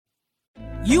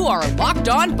You are Locked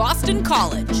On Boston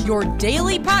College, your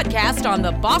daily podcast on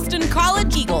the Boston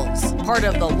College Eagles, part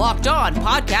of the Locked On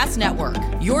Podcast Network,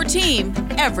 your team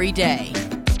every day.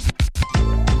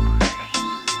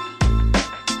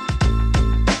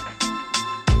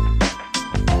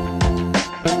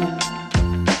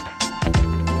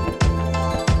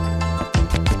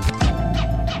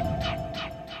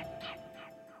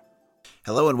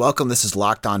 Hello and welcome. This is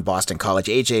Locked On Boston College.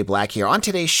 AJ Black here. On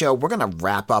today's show, we're going to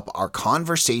wrap up our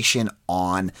conversation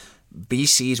on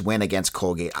BC's win against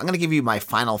Colgate. I'm going to give you my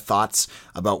final thoughts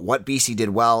about what BC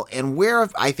did well and where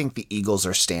I think the Eagles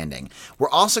are standing. We're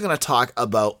also going to talk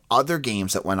about other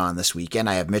games that went on this weekend.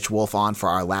 I have Mitch Wolf on for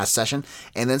our last session,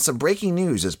 and then some breaking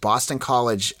news as Boston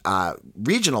College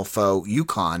regional foe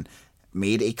UConn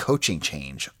made a coaching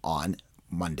change on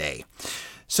Monday.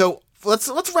 So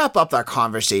Let's wrap up our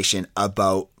conversation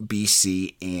about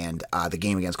BC and the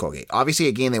game against Colgate. Obviously,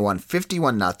 a game they won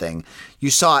 51-0. You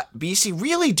saw BC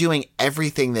really doing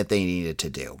everything that they needed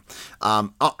to do.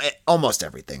 Almost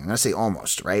everything. I'm going to say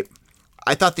almost, right?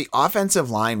 I thought the offensive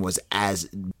line was as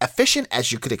efficient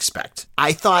as you could expect.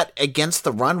 I thought against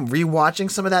the run,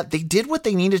 rewatching some of that, they did what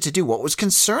they needed to do. What was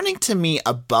concerning to me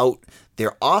about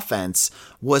their offense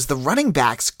was the running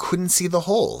backs couldn't see the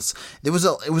holes. It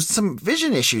was some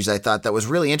vision issues I thought that was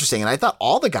really interesting, and I thought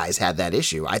all the guys had that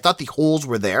issue. I thought the holes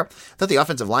were there. I thought the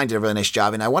offensive line did a really nice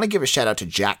job, and I want to give a shout out to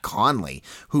Jack Conley,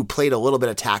 who played a little bit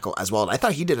of tackle as well. I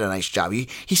thought he did a nice job. He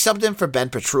subbed in for Ben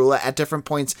Petrula at different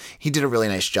points. He did a really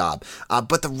nice job.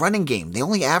 But the running game, they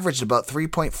only averaged about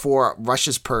 3.4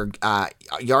 rushes per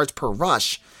yards per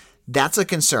rush. That's a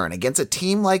concern. Against a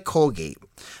team like Colgate,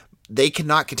 they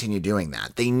cannot continue doing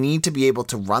that. They need to be able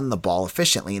to run the ball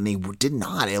efficiently, and they did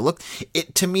not.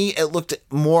 To me, it looked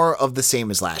more of the same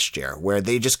as last year, where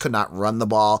they just could not run the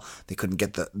ball. They couldn't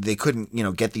get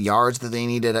the yards that they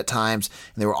needed at times,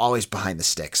 and they were always behind the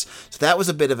sticks. So that was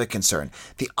a bit of a concern.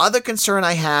 The other concern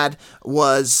I had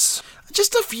was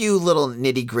just a few little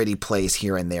nitty-gritty plays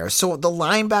here and there. So the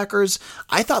linebackers,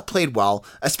 I thought, played well,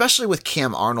 especially with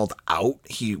Cam Arnold out.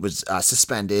 He was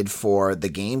suspended for the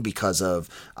game because of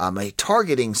a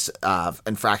targeting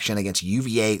infraction against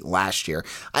UVA last year.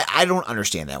 I don't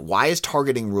understand that. Why does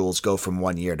targeting rules go from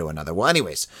one year to another? Well,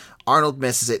 anyways, Arnold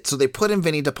misses it. So they put in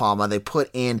Vinny DePalma. They put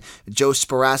in Joe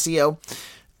Sparacio.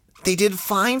 They did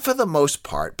fine for the most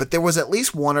part, but there was at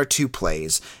least one or two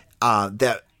plays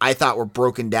that I thought were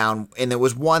broken down, and there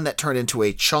was one that turned into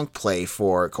a chunk play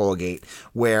for Colgate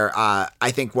where I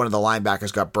think one of the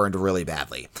linebackers got burned really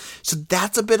badly. So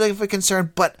that's a bit of a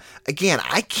concern, but again,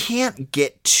 I can't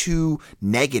get too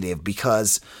negative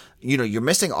because you're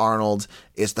missing Arnold.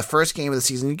 It's the first game of the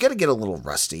season. You got to get a little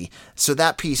rusty. So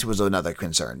that piece was another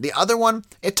concern. The other one,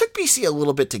 it took BC a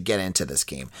little bit to get into this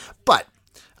game, but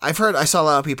I saw a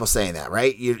lot of people saying that,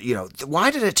 right?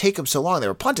 Why did it take them so long? They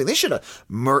were punting. They should have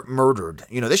murdered.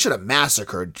 They should have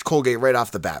massacred Colgate right off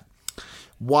the bat.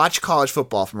 Watch college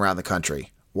football from around the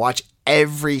country. Watch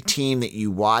every team that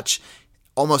you watch.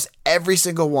 Almost every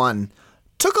single one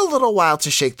took a little while to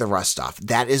shake the rust off.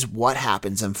 That is what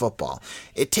happens in football.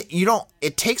 It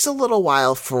takes a little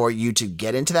while for you to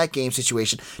get into that game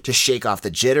situation, to shake off the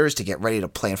jitters, to get ready to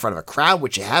play in front of a crowd,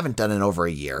 which you haven't done in over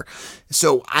a year.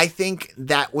 So I think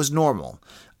that was normal.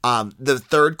 The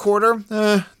third quarter,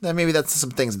 maybe that's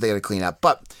some things that they got to clean up.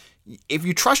 But if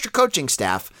you trust your coaching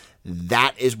staff,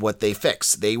 that is what they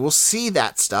fix. They will see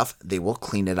that stuff. They will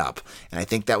clean it up. And I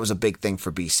think that was a big thing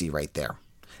for BC right there.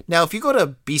 Now, if you go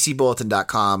to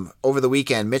bcbulletin.com, over the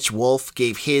weekend, Mitch Wolf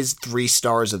gave his 3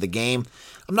 stars of the game.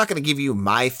 I'm not going to give you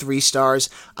my 3 stars.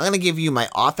 I'm going to give you my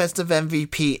offensive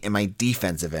MVP and my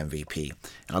defensive MVP,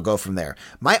 and I'll go from there.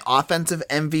 My offensive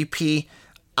MVP,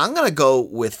 I'm going to go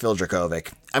with Phil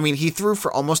Dracovic. I mean, he threw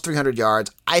for almost 300 yards.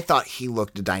 I thought he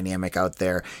looked dynamic out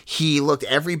there. He looked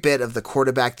every bit of the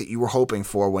quarterback that you were hoping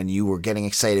for when you were getting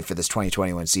excited for this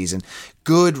 2021 season.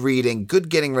 Good reading, good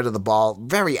getting rid of the ball,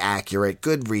 very accurate,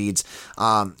 good reads.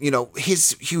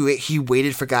 He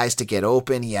waited for guys to get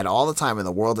open. He had all the time in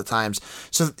the world at times.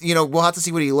 So, we'll have to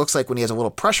see what he looks like when he has a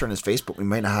little pressure in his face, but we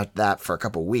might not have that for a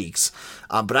couple weeks.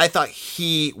 But I thought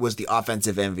he was the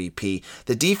offensive MVP.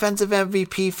 The defensive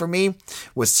MVP for me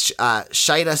was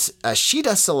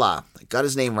Shida Salah. Got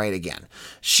his name right again.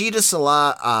 Shida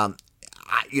Salah,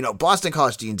 Boston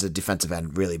College needs a defensive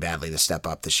end really badly to step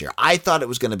up this year. I thought it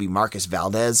was going to be Marcus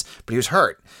Valdez, but he was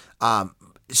hurt.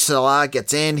 Salah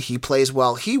gets in. He plays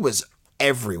well. He was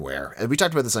everywhere. And we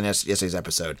talked about this on yesterday's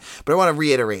episode, but I want to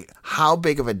reiterate how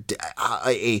big of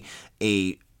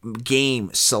a game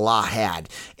Salah had.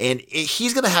 And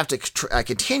he's going to have to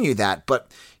continue that,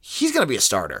 but he's going to be a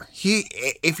starter.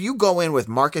 If you go in with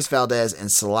Marcus Valdez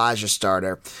and Salah as your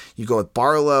starter, you go with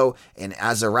Barlow and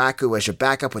Azaraku as your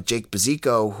backup with Jake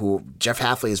Bazico, who Jeff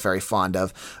Hafley is very fond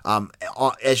of,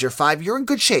 as your 5, you're in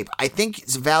good shape. I think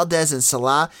Valdez and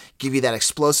Salah give you that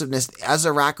explosiveness.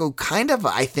 Azaraku kind of,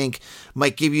 I think,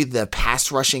 might give you the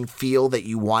pass rushing feel that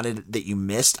you wanted, that you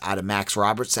missed out of Max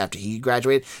Roberts after he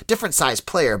graduated. Different size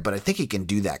player, but I think he can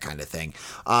do that kind of thing.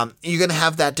 You're going to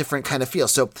have that different kind of feel.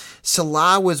 So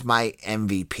Salah was my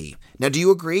MVP. Now, do you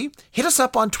agree? Hit us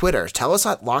up on Twitter. Tell us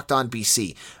at Locked On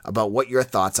BC about what your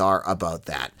thoughts are about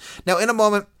that. Now, in a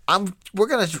moment, we're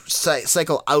going to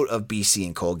cycle out of BC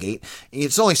and Colgate.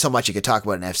 It's only so much you could talk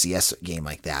about an FCS game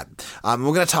like that. We're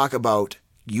going to talk about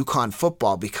UConn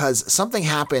football because something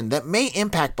happened that may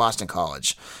impact Boston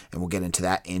College, and we'll get into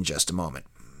that in just a moment.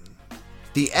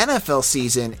 The NFL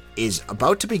season is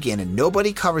about to begin, and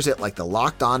nobody covers it like the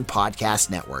Locked On Podcast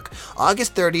Network.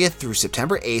 August 30th through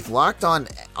September 8th, Locked On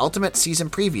Ultimate Season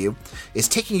Preview is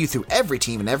taking you through every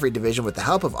team in every division with the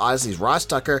help of Odyssey's Ross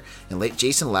Tucker and late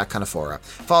Jason La Canfora.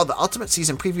 Follow the Ultimate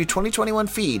Season Preview 2021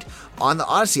 feed on the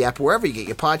Odyssey app wherever you get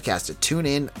your podcast to tune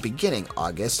in beginning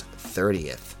August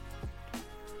 30th.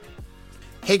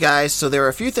 Hey guys, so there are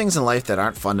a few things in life that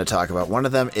aren't fun to talk about. One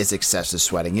of them is excessive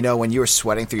sweating. You know, when you are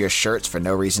sweating through your shirts for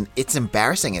no reason, it's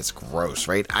embarrassing, it's gross,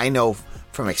 right? I know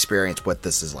from experience what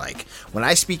this is like. When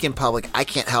I speak in public, I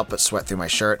can't help but sweat through my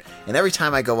shirt, and every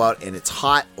time I go out and it's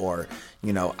hot or,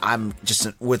 you know, I'm just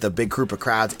with a big group of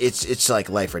crowds, it's like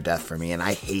life or death for me, and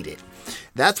I hate it.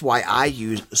 That's why I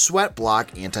use Sweat Block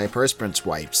antiperspirant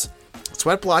wipes.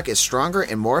 Sweat Block is stronger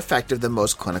and more effective than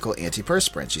most clinical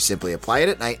antiperspirants. You simply apply it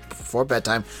at night before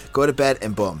bedtime, go to bed,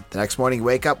 and boom. The next morning you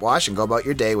wake up, wash, and go about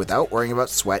your day without worrying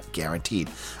about sweat, guaranteed.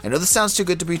 I know this sounds too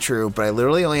good to be true, but I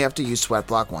literally only have to use Sweat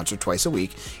Block once or twice a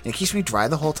week, and it keeps me dry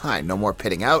the whole time. No more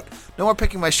pitting out, no more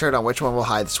picking my shirt on which one will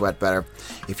hide the sweat better.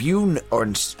 If you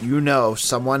know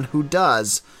someone who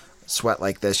does sweat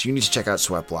like this, you need to check out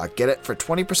Sweat Block. Get it for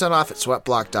 20% off at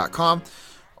sweatblock.com.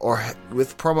 or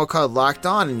with promo code Locked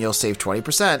On, and you'll save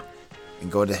 20%,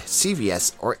 and go to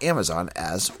CVS or Amazon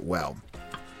as well.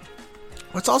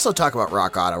 Let's also talk about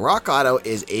Rock Auto. Rock Auto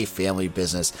is a family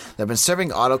business that has been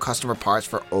serving auto customer parts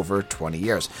for over 20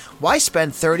 years. Why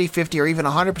spend 30, 50, or even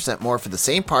 100% more for the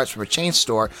same parts from a chain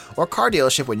store or car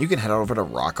dealership when you can head over to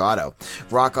Rock Auto?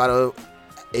 Rock Auto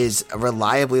is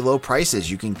reliably low prices.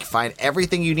 You can find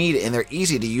everything you need in their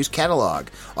easy-to-use catalog.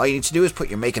 All you need to do is put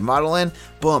your make and model in.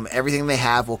 Boom, everything they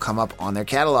have will come up on their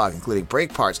catalog, including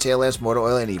brake parts, tail lamps, motor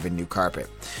oil, and even new carpet.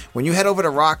 When you head over to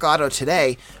Rock Auto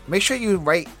today, make sure you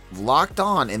write Locked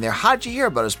On in their How'd You Hear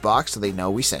About Us box so they know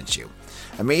we sent you.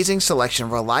 Amazing selection,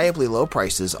 reliably low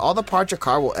prices, all the parts your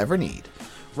car will ever need.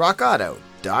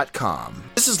 RockAuto.com.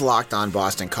 This is Locked On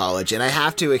Boston College, and I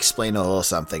have to explain a little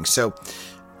something. So,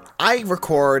 I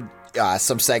record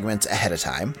some segments ahead of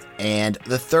time, and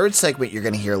the third segment you're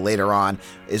going to hear later on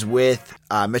is with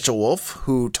Mitchell Wolf,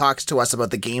 who talks to us about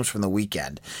the games from the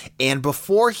weekend. And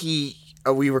before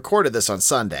we recorded this on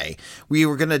Sunday, we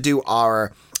were going to do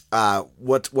our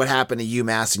what happened to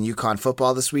UMass and UConn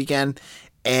football this weekend.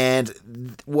 And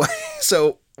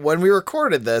so when we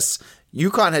recorded this,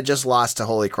 UConn had just lost to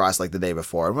Holy Cross like the day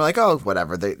before, and we're like, oh,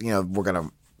 whatever. We're going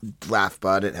to laugh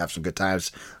about it, have some good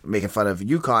times making fun of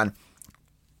UConn.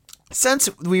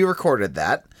 Since we recorded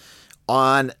that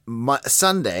on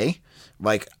Sunday,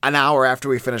 like an hour after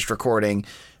we finished recording,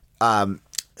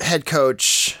 head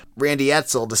coach Randy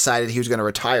Edsall decided he was going to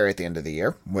retire at the end of the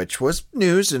year, which was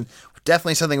news and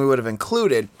definitely something we would have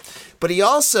included. But he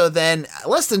also then,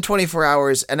 less than 24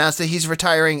 hours, announced that he's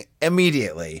retiring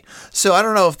immediately. So I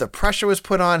don't know if the pressure was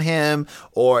put on him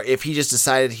or if he just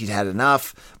decided he'd had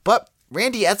enough, but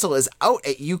Randy Edsall is out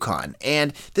at UConn,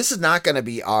 and this is not going to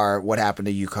be our what happened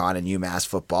to UConn and UMass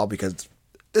football because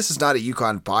this is not a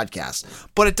UConn podcast,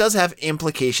 but it does have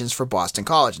implications for Boston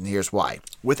College, and here's why.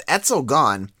 With Edsall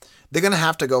gone, they're going to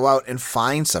have to go out and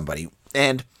find somebody,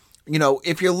 and you know,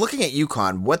 if you're looking at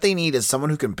UConn, what they need is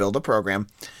someone who can build a program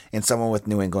and someone with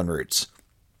New England roots.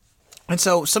 And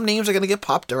so some names are going to get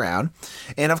popped around,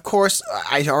 and of course,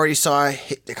 I already saw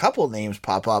a couple of names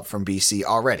pop up from BC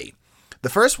already. The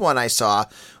first one I saw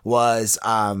was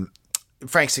Frank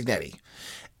Cignetti.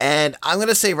 And I'm going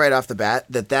to say right off the bat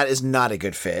that is not a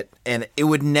good fit, and it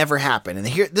would never happen. And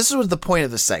this was the point of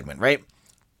the segment, right?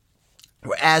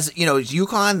 As you know,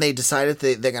 UConn, they decided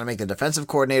they're going to make the defensive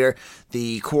coordinator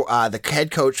the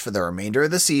head coach for the remainder of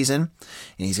the season,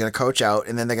 and he's going to coach out,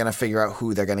 and then they're going to figure out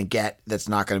who they're going to get that's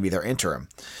not going to be their interim.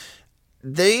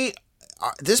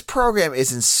 This program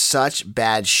is in such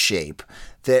bad shape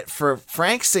that for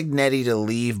Frank Cignetti to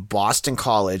leave Boston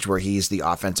College, where he's the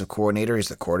offensive coordinator, he's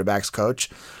the quarterback's coach,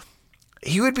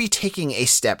 he would be taking a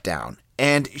step down.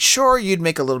 And sure, you'd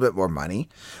make a little bit more money,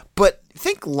 but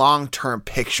think long-term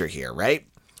picture here, right?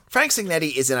 Frank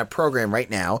Cignetti is in a program right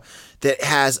now that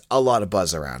has a lot of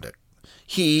buzz around it.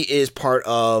 He is part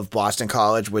of Boston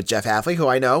College with Jeff Hafley, who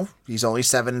I know. He's only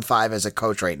 7-5 as a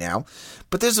coach right now.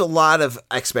 But there's a lot of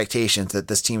expectations that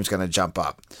this team is going to jump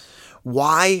up.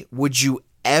 Why would you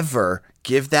ever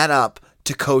give that up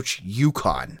to coach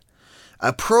UConn?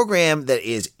 A program that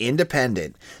is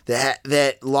independent,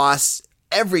 that lost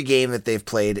every game that they've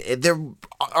played. They're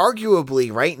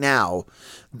arguably right now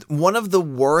one of the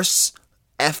worst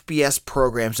FBS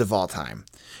programs of all time.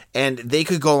 And they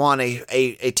could go on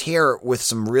a tear with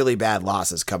some really bad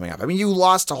losses coming up. I mean, you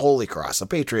lost to Holy Cross, a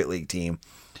Patriot League team.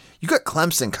 You got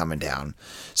Clemson coming down.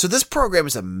 So this program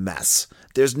is a mess.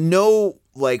 There's no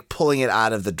pulling it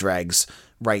out of the dregs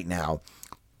right now.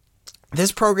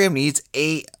 This program needs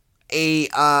a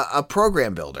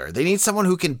program builder. They need someone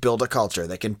who can build a culture,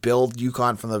 that can build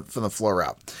UConn from the floor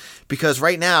up. Because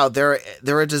right now they're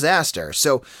a disaster.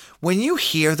 So when you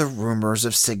hear the rumors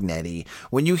of Cignetti,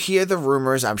 when you hear the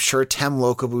rumors, I'm sure Tem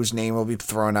Lokabu's name will be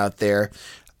thrown out there.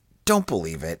 Don't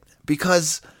believe it,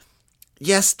 because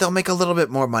yes, they'll make a little bit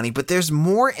more money, but there's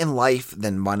more in life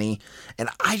than money. And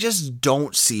I just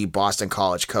don't see Boston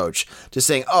College coach just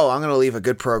saying, "Oh, I'm going to leave a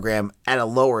good program at a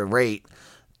lower rate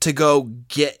to go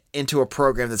get into a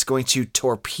program that's going to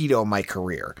torpedo my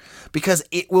career," because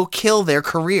it will kill their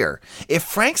career. If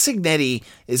Frank Cignetti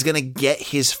is going to get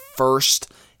his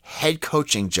first head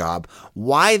coaching job,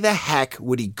 why the heck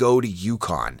would he go to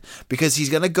UConn? Because he's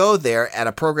going to go there at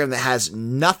a program that has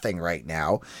nothing right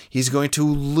now. He's going to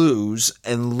lose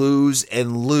and lose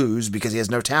and lose because he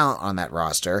has no talent on that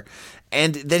roster.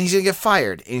 And then he's going to get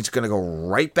fired, and he's going to go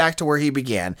right back to where he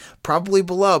began, probably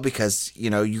below, because,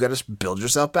 you got to build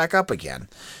yourself back up again.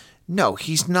 No,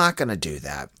 he's not going to do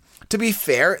that. To be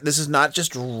fair, this is not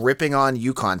just ripping on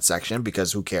UConn section,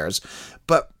 because who cares,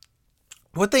 but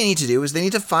what they need to do is they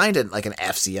need to find an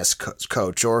FCS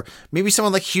coach, or maybe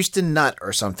someone like Houston Nutt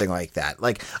or something like that.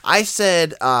 Like I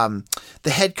said, the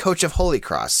head coach of Holy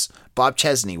Cross, Bob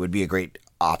Chesney, would be a great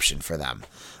option for them.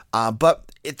 But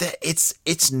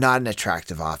it's not an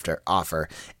attractive offer,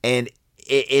 and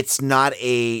it's not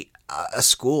a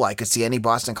school I could see any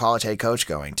Boston College head coach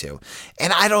going to.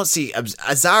 And I don't see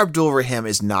Azar Abdul-Rahim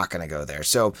is not going to go there.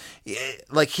 So he's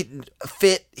a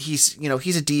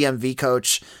DMV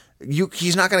coach.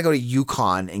 He's not going to go to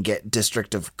UConn and get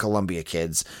District of Columbia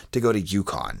kids to go to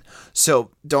UConn.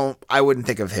 So I wouldn't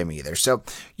think of him either. So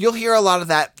you'll hear a lot of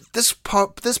that. This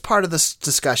part of this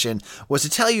discussion was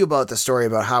to tell you about the story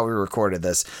about how we recorded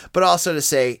this, but also to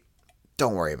say,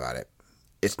 don't worry about it.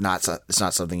 It's not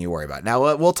something you worry about.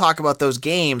 Now, we'll talk about those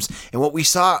games and what we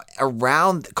saw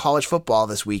around college football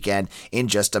this weekend in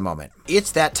just a moment.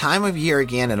 It's that time of year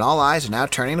again, and all eyes are now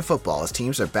turning to football as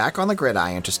teams are back on the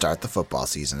gridiron to start the football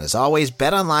season. As always,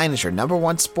 BetOnline is your number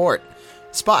one spot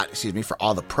for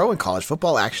all the pro and college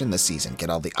football action this season. Get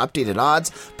all the updated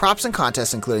odds, props, and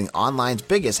contests, including online's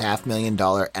biggest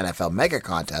 $500,000 NFL mega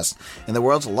contest and the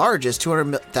world's largest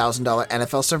 $200,000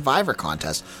 NFL Survivor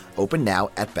contest, open now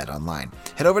at BetOnline.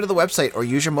 Head over to the website or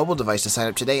use your mobile device to sign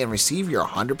up today and receive your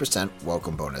 100%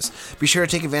 welcome bonus. Be sure to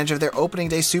take advantage of their opening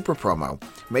day super promo.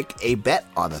 Make a bet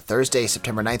on the Thursday,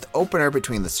 September 9th opener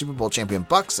between the Super Bowl champion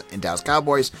Bucs and Dallas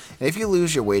Cowboys, and if you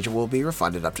lose, your wager will be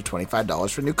refunded up to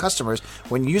 $25 for new customers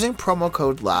when using promo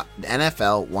code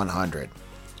NFL100.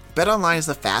 BetOnline is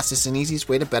the fastest and easiest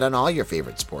way to bet on all your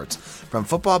favorite sports, from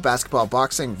football, basketball,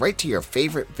 boxing, right to your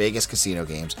favorite Vegas casino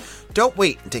games. Don't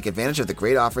wait and take advantage of the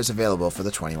great offers available for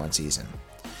the 21 season.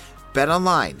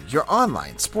 BetOnline, your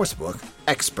online sportsbook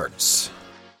experts.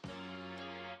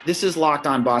 This is Locked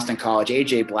On Boston College,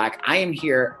 AJ Black. I am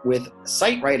here with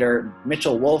site writer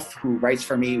Mitchell Wolf, who writes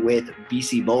for me with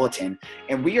BC Bulletin,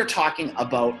 and we are talking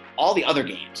about all the other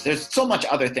games. There's so much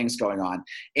other things going on.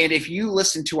 And if you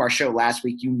listened to our show last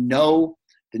week, you know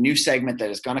the new segment that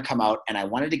is going to come out, and I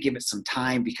wanted to give it some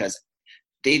time because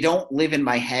they don't live in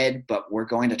my head, but we're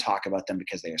going to talk about them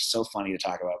because they are so funny to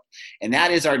talk about. And that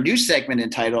is our new segment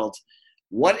entitled,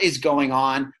 What is Going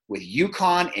On with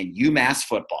UConn and UMass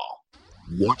Football?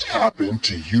 What happened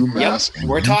to UMass? Yep,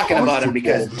 we're talking about them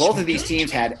because both of these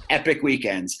teams had epic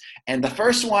weekends. And the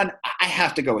first one, I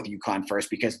have to go with UConn first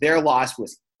because their loss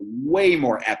was way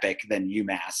more epic than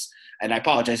UMass. And I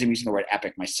apologize, I'm using the word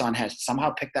epic. My son has somehow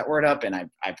picked that word up, and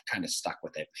I've kind of stuck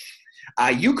with it.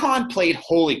 UConn played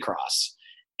Holy Cross.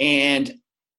 And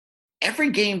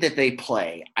every game that they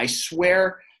play, I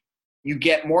swear you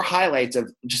get more highlights of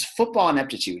just football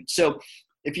ineptitude. So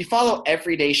if you follow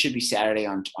Every Day Should Be Saturday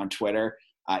on Twitter,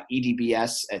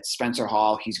 EDBS at Spencer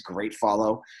Hall, he's a great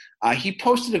follow. He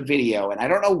posted a video, and I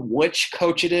don't know which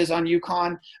coach it is on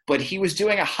UConn, but he was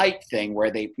doing a hype thing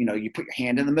where they, you put your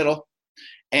hand in the middle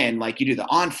and like you do the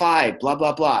on 5, blah,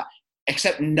 blah, blah,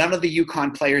 except none of the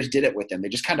UConn players did it with him. They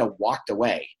just kind of walked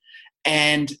away.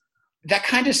 And that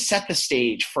kind of set the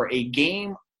stage for a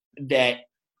game that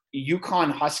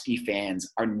UConn Husky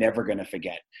fans are never going to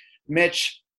forget.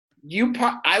 Mitch,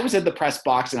 I was in the press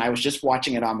box and I was just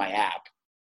watching it on my app.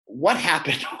 What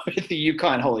happened with the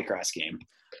UConn Holy Cross game?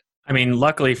 I mean,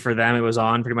 luckily for them, it was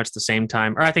on pretty much the same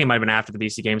time, or I think it might have been after the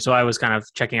BC game. So I was kind of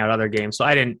checking out other games. So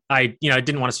I didn't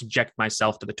want to subject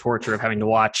myself to the torture of having to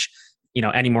watch,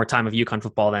 any more time of UConn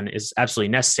football than is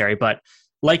absolutely necessary. But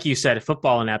like you said,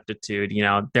 football ineptitude,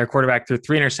 their quarterback threw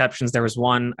 3 interceptions. There was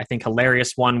one, I think,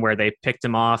 hilarious one where they picked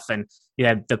him off, and you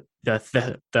had the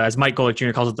as Mike Golick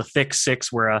Jr. calls it, the thick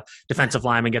 6, where a defensive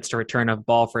lineman gets to return a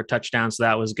ball for a touchdown. So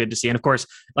that was good to see. And of course,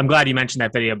 I'm glad you mentioned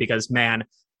that video because, man,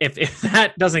 if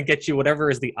that doesn't get you whatever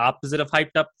is the opposite of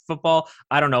hyped up football,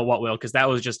 I don't know what will, because that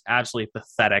was just absolutely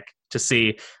pathetic to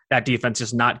see that defense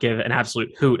just not give an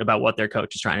absolute hoot about what their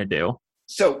coach is trying to do.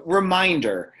 So,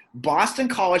 reminder, Boston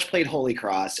College played Holy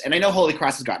Cross, and I know Holy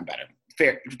Cross has gotten better.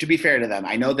 To be fair to them,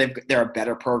 I know they're a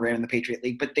better program in the Patriot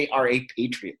League, but they are a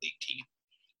Patriot League team,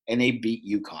 and they beat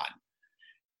UConn.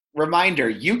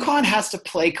 Reminder, UConn has to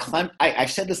play I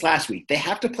said this last week. They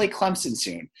have to play Clemson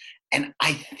soon, and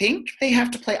I think they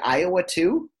have to play Iowa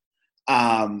too.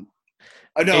 No,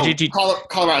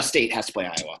 Colorado State has to play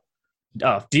Iowa.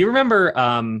 Oh, do you remember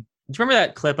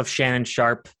that clip of Shannon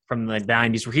Sharp from the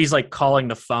 90s where he's like calling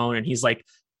the phone and he's like,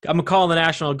 I'm calling the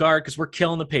National Guard because we're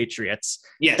killing the Patriots.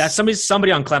 Yes. That's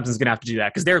somebody on Clemson's going to have to do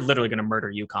that because they're literally going to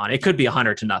murder UConn. It could be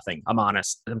 100-0. I'm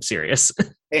honest. I'm serious.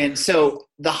 And so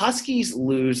the Huskies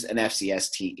lose an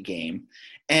FCS game.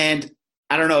 And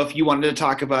I don't know if you wanted to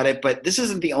talk about it, but this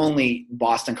isn't the only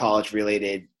Boston College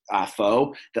related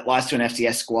foe that lost to an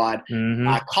FCS squad.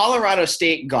 Mm-hmm. Colorado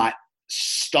State got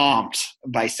stomped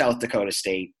by South Dakota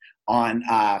State on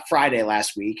Friday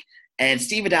last week. And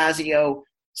Steve Addazio,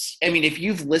 I mean, if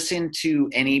you've listened to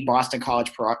any Boston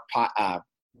College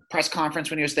press conference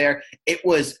when he was there, it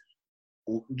was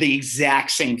the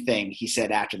exact same thing he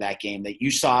said after that game that you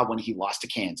saw when he lost to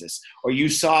Kansas, or you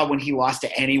saw when he lost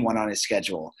to anyone on his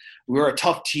schedule. We were a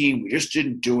tough team. We just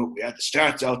didn't do it. We had the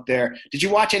stats out there. Did you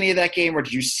watch any of that game, or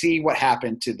did you see what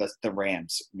happened to the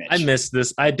Rams, Mitch? I missed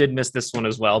this. I did miss this one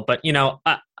as well. But,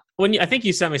 I think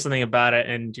you sent me something about it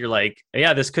and you're like,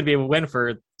 yeah, this could be a win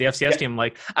for the FCS team. I'm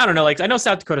like, I don't know. Like, I know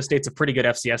South Dakota State's a pretty good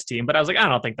FCS team, but I was like, I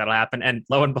don't think that'll happen. And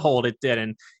lo and behold, it did.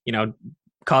 And,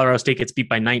 Colorado State gets beat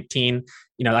by 19.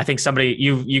 I think somebody,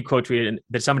 you quote tweeted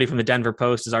that somebody from the Denver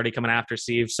Post is already coming after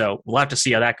Steve. So we'll have to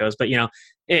see how that goes. But,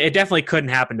 it definitely couldn't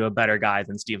happen to a better guy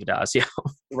than Steve Addazio.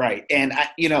 Right. And,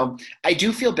 I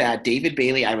do feel bad. David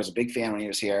Bailey, I was a big fan when he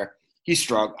was here. He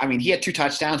struggled. I mean, he had 2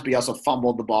 touchdowns, but he also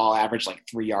fumbled the ball, averaged like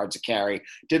 3 yards a carry.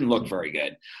 Didn't look very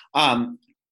good.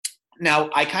 Now,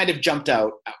 I kind of jumped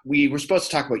out. We were supposed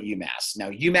to talk about UMass.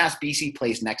 Now, UMass BC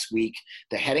plays next week.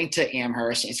 They're heading to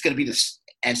Amherst. It's going to be this,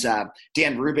 as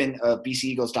Dan Rubin of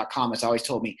BCEagles.com has always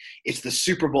told me, it's the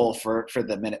Super Bowl for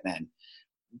the Minutemen.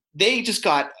 They just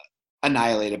got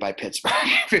annihilated by Pittsburgh,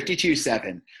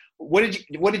 52-7. What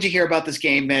did you hear about this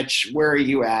game, Mitch? Where are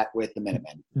you at with the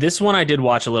Minutemen? This one I did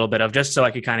watch a little bit of just so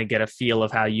I could kind of get a feel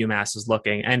of how UMass is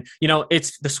looking. And,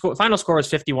 it's the final score was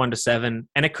 51-7,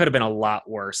 and it could have been a lot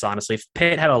worse, honestly.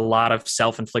 Pitt had a lot of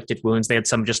self-inflicted wounds. They had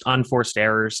some just unforced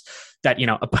errors that,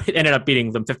 ended up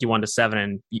beating them 51-7,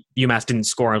 and UMass didn't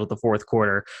score until the fourth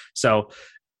quarter. So,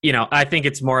 I think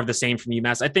it's more of the same from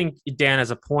UMass. I think Dan has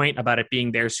a point about it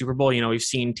being their Super Bowl. We've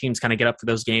seen teams kind of get up for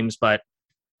those games, but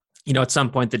at some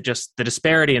point, the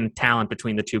disparity in talent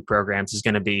between the two programs is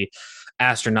going to be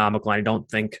astronomical. I don't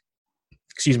think,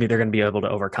 they're going to be able to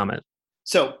overcome it.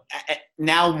 So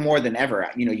now more than ever,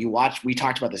 we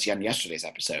talked about this on yesterday's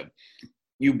episode.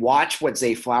 You watch what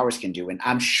Zay Flowers can do, and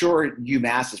I'm sure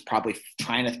UMass is probably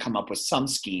trying to come up with some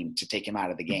scheme to take him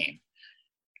out of the game.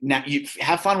 Now, you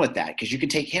have fun with that because you can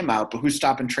take him out, but who's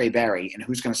stopping Trey Barry and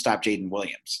who's going to stop Jaden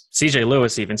Williams? CJ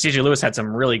Lewis even. CJ Lewis had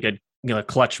some really good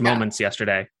clutch moments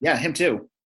yesterday. Yeah, him too.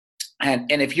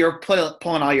 And if you're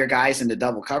pulling all your guys into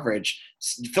double coverage,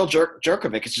 Phil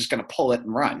Jerkovic is just going to pull it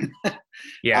and run.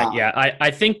 I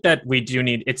think that we do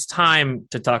need – it's time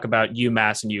to talk about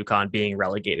UMass and UConn being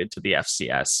relegated to the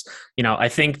FCS. I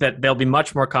think that they'll be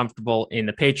much more comfortable in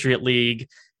the Patriot League,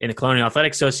 in the Colonial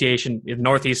Athletic Association, in the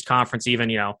Northeast Conference even,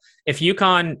 if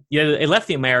UConn, it left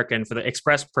the American for the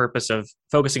express purpose of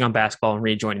focusing on basketball and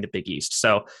rejoining the Big East.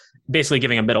 So basically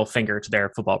giving a middle finger to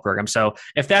their football program. So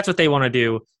if that's what they want to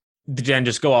do, then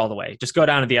just go all the way. Just go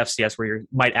down to the FCS where you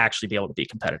might actually be able to be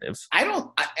competitive.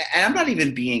 I'm not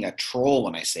even being a troll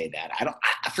when I say that.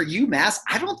 For UMass,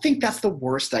 I don't think that's the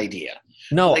worst idea.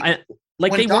 No,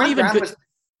 they weren't even good.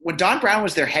 When Don Brown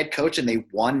was their head coach and they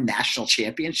won national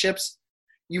championships,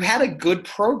 you had a good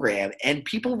program and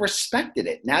people respected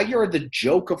it. Now you're the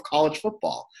joke of college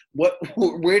football.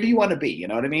 Where do you want to be? You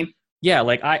know what I mean? Yeah,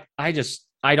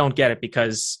 I don't get it,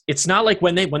 because it's not like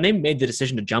when they made the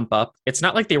decision to jump up, it's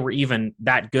not like they were even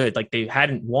that good. Like, they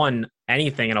hadn't won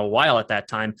anything in a while at that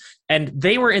time. And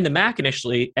they were in the MAC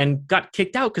initially and got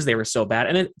kicked out because they were so bad.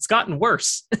 And it's gotten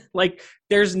worse. Like,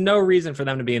 there's no reason for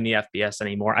them to be in the FBS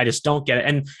anymore. I just don't get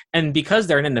it. And because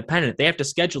they're an independent, they have to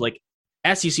schedule like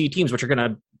SEC teams, which are going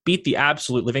to beat the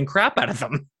absolute living crap out of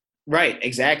them. Right,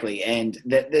 exactly. And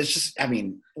there's just,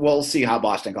 we'll see how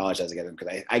Boston College does against them,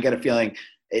 because I get a feeling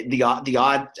the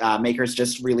odd makers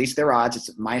just released their odds. It's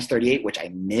 -38, which I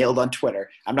nailed on Twitter.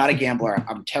 I'm not a gambler.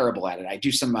 I'm terrible at it. I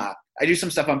do some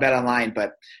stuff on BetOnline,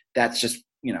 but that's just,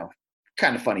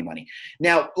 kind of funny money.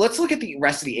 Now, let's look at the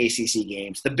rest of the ACC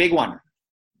games. The big one,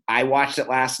 I watched it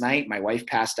last night. My wife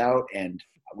passed out, and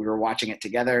we were watching it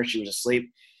together. She was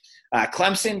asleep.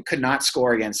 Clemson could not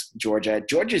score against Georgia.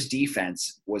 Georgia's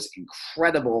defense was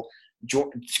incredible.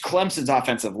 Clemson's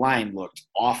offensive line looked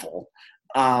awful.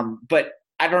 But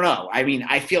I don't know.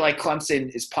 I feel like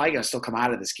Clemson is probably going to still come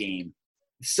out of this game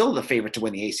still the favorite to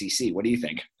win the ACC. What do you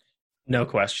think? No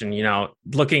question.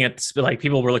 Looking at, like,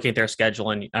 people were looking at their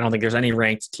schedule, and I don't think there's any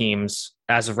ranked teams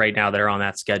as of right now that are on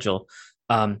that schedule.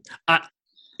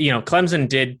 Clemson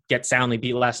did get soundly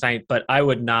beat last night, but I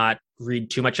would not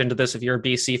read too much into this if you're a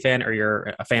BC fan or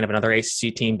you're a fan of another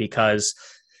ACC team, because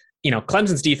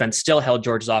Clemson's defense still held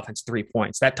Georgia's offense 3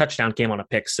 points. That touchdown came on a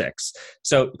pick six.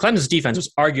 So Clemson's defense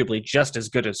was arguably just as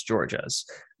good as Georgia's.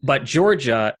 But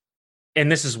Georgia,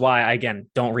 and this is why, again,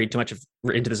 don't read too much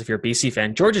into this if you're a BC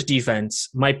fan, Georgia's defense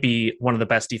might be one of the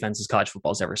best defenses college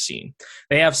football has ever seen.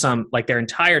 They have their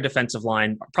entire defensive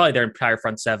line, probably their entire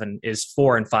front seven, is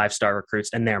 4- and 5-star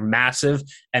recruits, and they're massive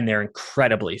and they're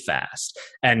incredibly fast.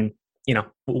 And,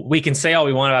 we can say all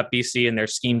we want about BC and their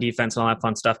scheme defense and all that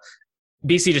fun stuff.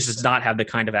 BC just does not have the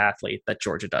kind of athlete that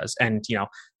Georgia does. And, I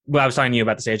was talking to you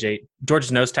about this, AJ.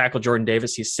 Georgia's nose tackle, Jordan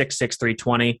Davis, he's 6'6",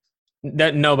 320.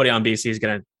 Nobody on BC is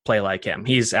going to play like him.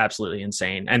 He's absolutely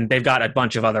insane. And they've got a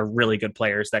bunch of other really good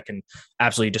players that can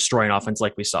absolutely destroy an offense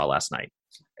like we saw last night.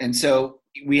 And so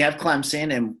we have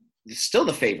Clemson, and still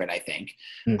the favorite, I think.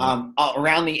 Mm-hmm.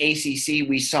 Around the ACC,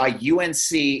 we saw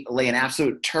UNC lay an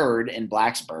absolute turd in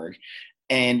Blacksburg.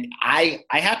 And I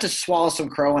had to swallow some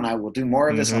crow, and I will do more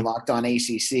of this on Locked On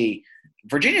ACC.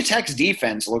 Virginia Tech's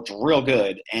defense looked real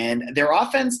good, and their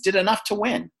offense did enough to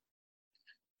win.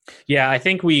 Yeah, I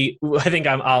think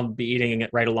I'll be eating it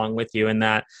right along with you in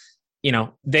that,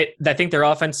 I think their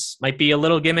offense might be a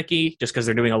little gimmicky just because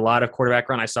they're doing a lot of quarterback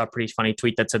run. I saw a pretty funny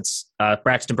tweet that said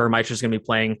Braxton Burmeister is going to be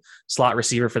playing slot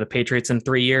receiver for the Patriots in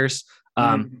 3 years.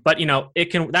 But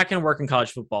that can work in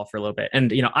college football for a little bit.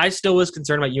 And, I still was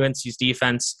concerned about UNC's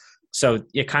defense. So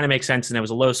it kind of makes sense. And it was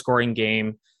a low scoring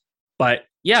game, but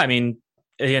yeah, and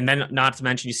then not to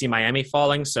mention you see Miami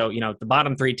falling. So, the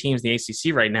bottom three teams in the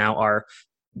ACC right now are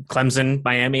Clemson,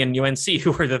 Miami, and UNC,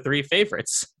 who are the three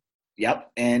favorites.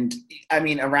 Yep. And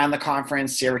around the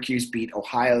conference, Syracuse beat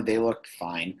Ohio. They looked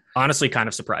fine. Honestly, kind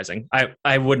of surprising.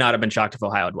 I would not have been shocked if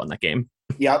Ohio had won that game.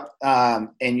 Yep. And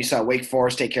you saw Wake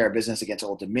Forest take care of business against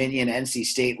Old Dominion. NC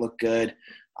State looked good.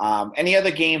 Any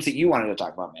other games that you wanted to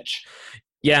talk about, Mitch?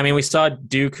 Yeah, we saw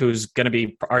Duke, who's going to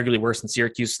be arguably worse than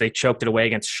Syracuse. They choked it away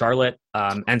against Charlotte.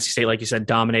 NC State, like you said,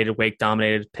 dominated. Wake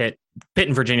dominated. Pitt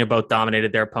and Virginia both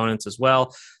dominated their opponents as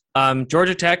well.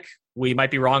 Georgia Tech, we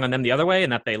might be wrong on them the other way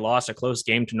in that they lost a close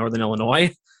game to Northern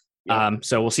Illinois. Yep.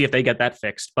 So we'll see if they get that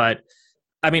fixed. But,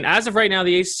 as of right now,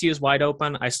 the ACC is wide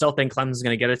open. I still think Clemson's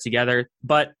going to get it together.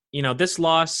 But, this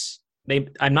loss,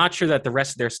 I'm not sure that the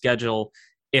rest of their schedule,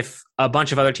 if a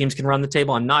bunch of other teams can run the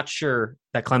table, I'm not sure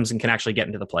that Clemson can actually get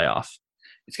into the playoff.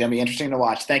 It's going to be interesting to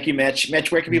watch. Thank you, Mitch.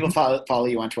 Mitch, where can people follow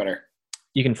you on Twitter?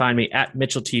 You can find me at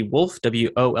Mitchell T. Wolfe,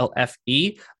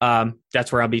 WOLFE. That's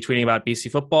where I'll be tweeting about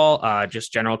BC football,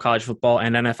 just general college football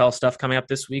and NFL stuff coming up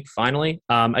this week, finally.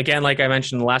 Again, like I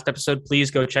mentioned in the last episode,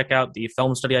 please go check out the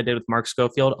film study I did with Mark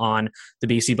Schofield on the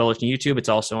BC Bulletin YouTube. It's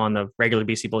also on the regular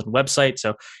BC Bulletin website, so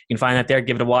you can find that there.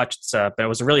 Give it a watch. But it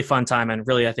was a really fun time and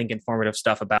really, I think, informative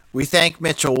stuff about. We thank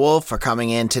Mitchell Wolfe for coming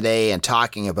in today and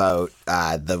talking about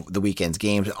the weekend's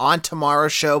games. On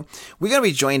tomorrow's show, we're going to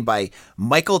be joined by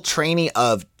Michael Trainey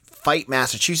of Fight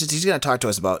Massachusetts. He's going to talk to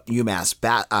us about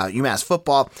UMass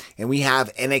football, and we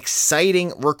have an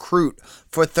exciting recruit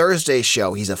for Thursday's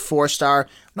show. He's a 4-star. I'm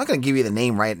not going to give you the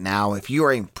name right now. If you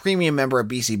are a premium member of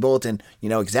BC Bulletin, you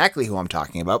know exactly who I'm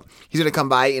talking about. He's going to come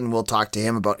by and we'll talk to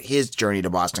him about his journey to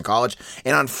Boston College.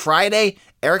 And on Friday,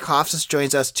 Eric Hofstas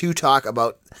joins us to talk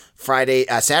about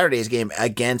Saturday's game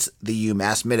against the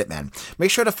UMass Minutemen.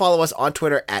 Make sure to follow us on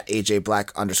Twitter at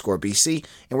AJBlack_BC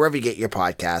and wherever you get your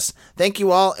podcasts. Thank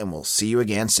you all, and we'll see you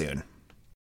again soon.